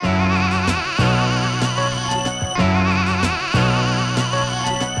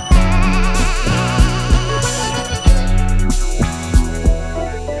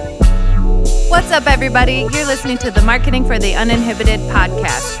What's up, everybody? You're listening to the Marketing for the Uninhibited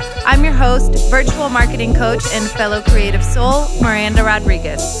podcast. I'm your host, virtual marketing coach, and fellow creative soul, Miranda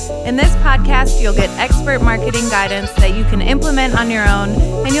Rodriguez. In this podcast, you'll get expert marketing guidance that you can implement on your own,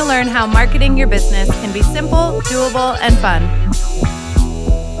 and you'll learn how marketing your business can be simple, doable, and fun.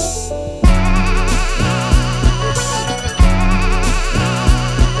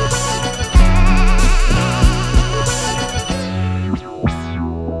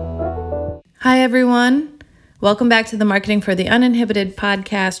 Hi, everyone. Welcome back to the Marketing for the Uninhibited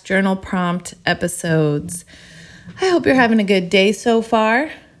podcast journal prompt episodes. I hope you're having a good day so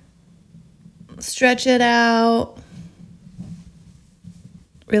far. Stretch it out.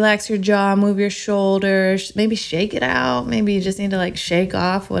 Relax your jaw, move your shoulders, maybe shake it out. Maybe you just need to shake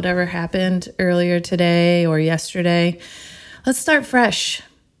off whatever happened earlier today or yesterday. Let's start fresh.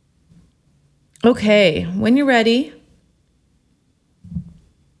 Okay, when you're ready,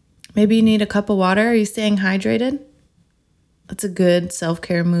 maybe you need a cup of water. Are you staying hydrated? That's a good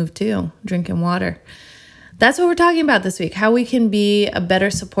self-care move too, drinking water. That's what we're talking about this week, how we can be a better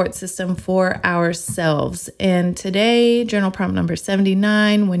support system for ourselves. And today, journal prompt number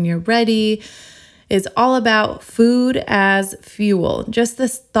 79, when you're ready, is all about food as fuel. Just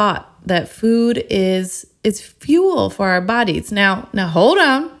this thought that food is fuel for our bodies. Now hold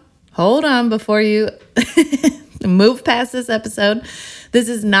on before you move past this episode. This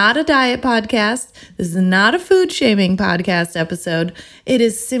is not a diet podcast. This is not a food shaming podcast episode. It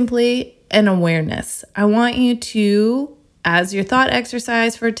is simply an awareness. I want you to, as your thought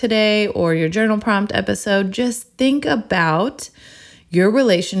exercise for today or your journal prompt episode, just think about your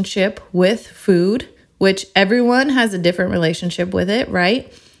relationship with food, which everyone has a different relationship with it,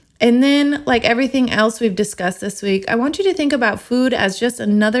 right? And then, like everything else we've discussed this week, I want you to think about food as just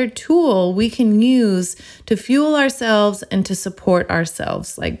another tool we can use to fuel ourselves and to support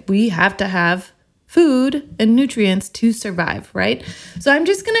ourselves. Like, we have to have food and nutrients to survive, right? So I'm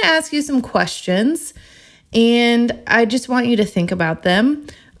just going to ask you some questions, and I just want you to think about them.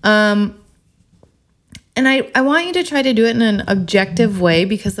 And I want you to try to do it in an objective way,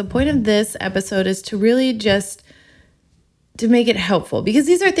 because the point of this episode is to really just to make it helpful, because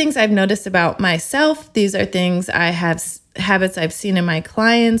these are things I've noticed about myself. These are things I have, habits I've seen in my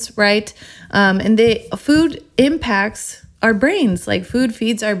clients, right? And food impacts our brains, like food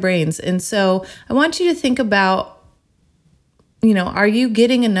feeds our brains. And so I want you to think about, are you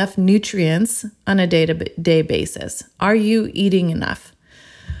getting enough nutrients on a day-to-day basis? Are you eating enough?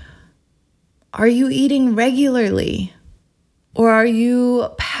 Are you eating regularly? Or are you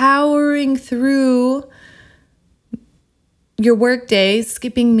powering through your work day,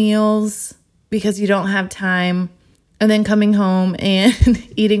 skipping meals because you don't have time, and then coming home and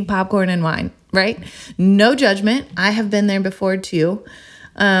eating popcorn and wine, right? No judgment. I have been there before too.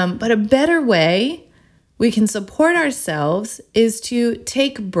 But a better way we can support ourselves is to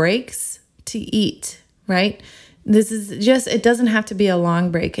take breaks to eat, right? This is just, it doesn't have to be a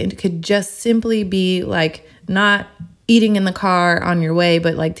long break. It could just simply be like not eating in the car on your way,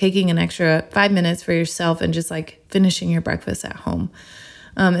 but taking an extra 5 minutes for yourself and just finishing your breakfast at home.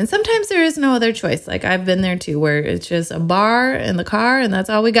 And sometimes there is no other choice. I've been there too, where it's just a bar in the car and that's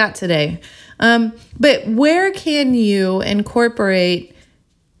all we got today. But where can you incorporate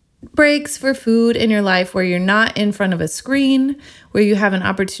breaks for food in your life where you're not in front of a screen, where you have an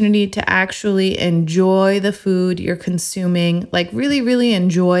opportunity to actually enjoy the food you're consuming, really, really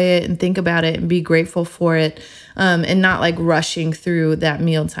enjoy it and think about it and be grateful for it, and not rushing through that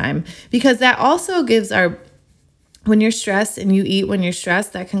mealtime, because that also gives when you're stressed and you eat when you're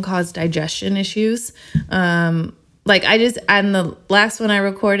stressed, that can cause digestion issues. On the last one I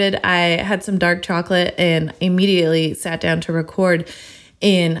recorded, I had some dark chocolate and immediately sat down to record.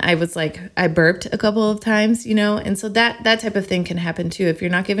 And I was I burped a couple of times, and so that type of thing can happen too if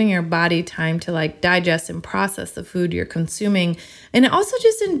you're not giving your body time to digest and process the food you're consuming. And also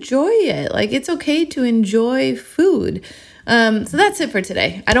just enjoy it. It's okay to enjoy food. So that's it for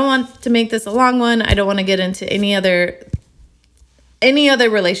today. I don't want to make this a long one. I don't want to get into any other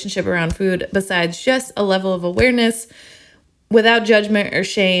relationship around food besides just a level of awareness without judgment or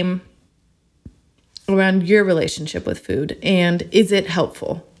shame around your relationship with food. And is it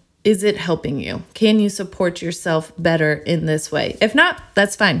helpful? Is it helping you? Can you support yourself better in this way? If not,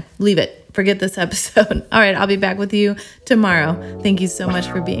 that's fine. Leave it. Forget this episode. All right, I'll be back with you tomorrow. Thank you so much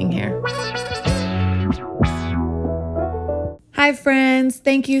for being here. Hi, friends.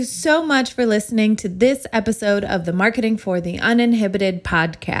 Thank you so much for listening to this episode of the Marketing for the Uninhibited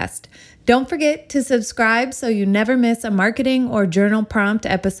podcast. Don't forget to subscribe so you never miss a marketing or journal prompt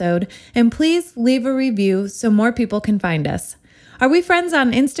episode, and please leave a review so more people can find us. Are we friends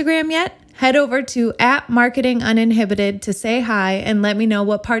on Instagram yet? Head over to @marketinguninhibited to say hi and let me know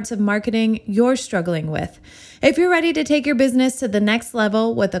what parts of marketing you're struggling with. If you're ready to take your business to the next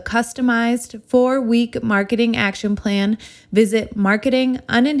level with a customized 4-week marketing action plan, visit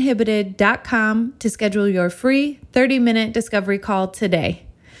marketinguninhibited.com to schedule your free 30-minute discovery call today.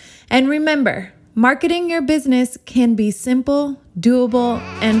 And remember, marketing your business can be simple, doable,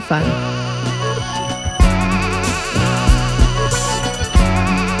 and fun.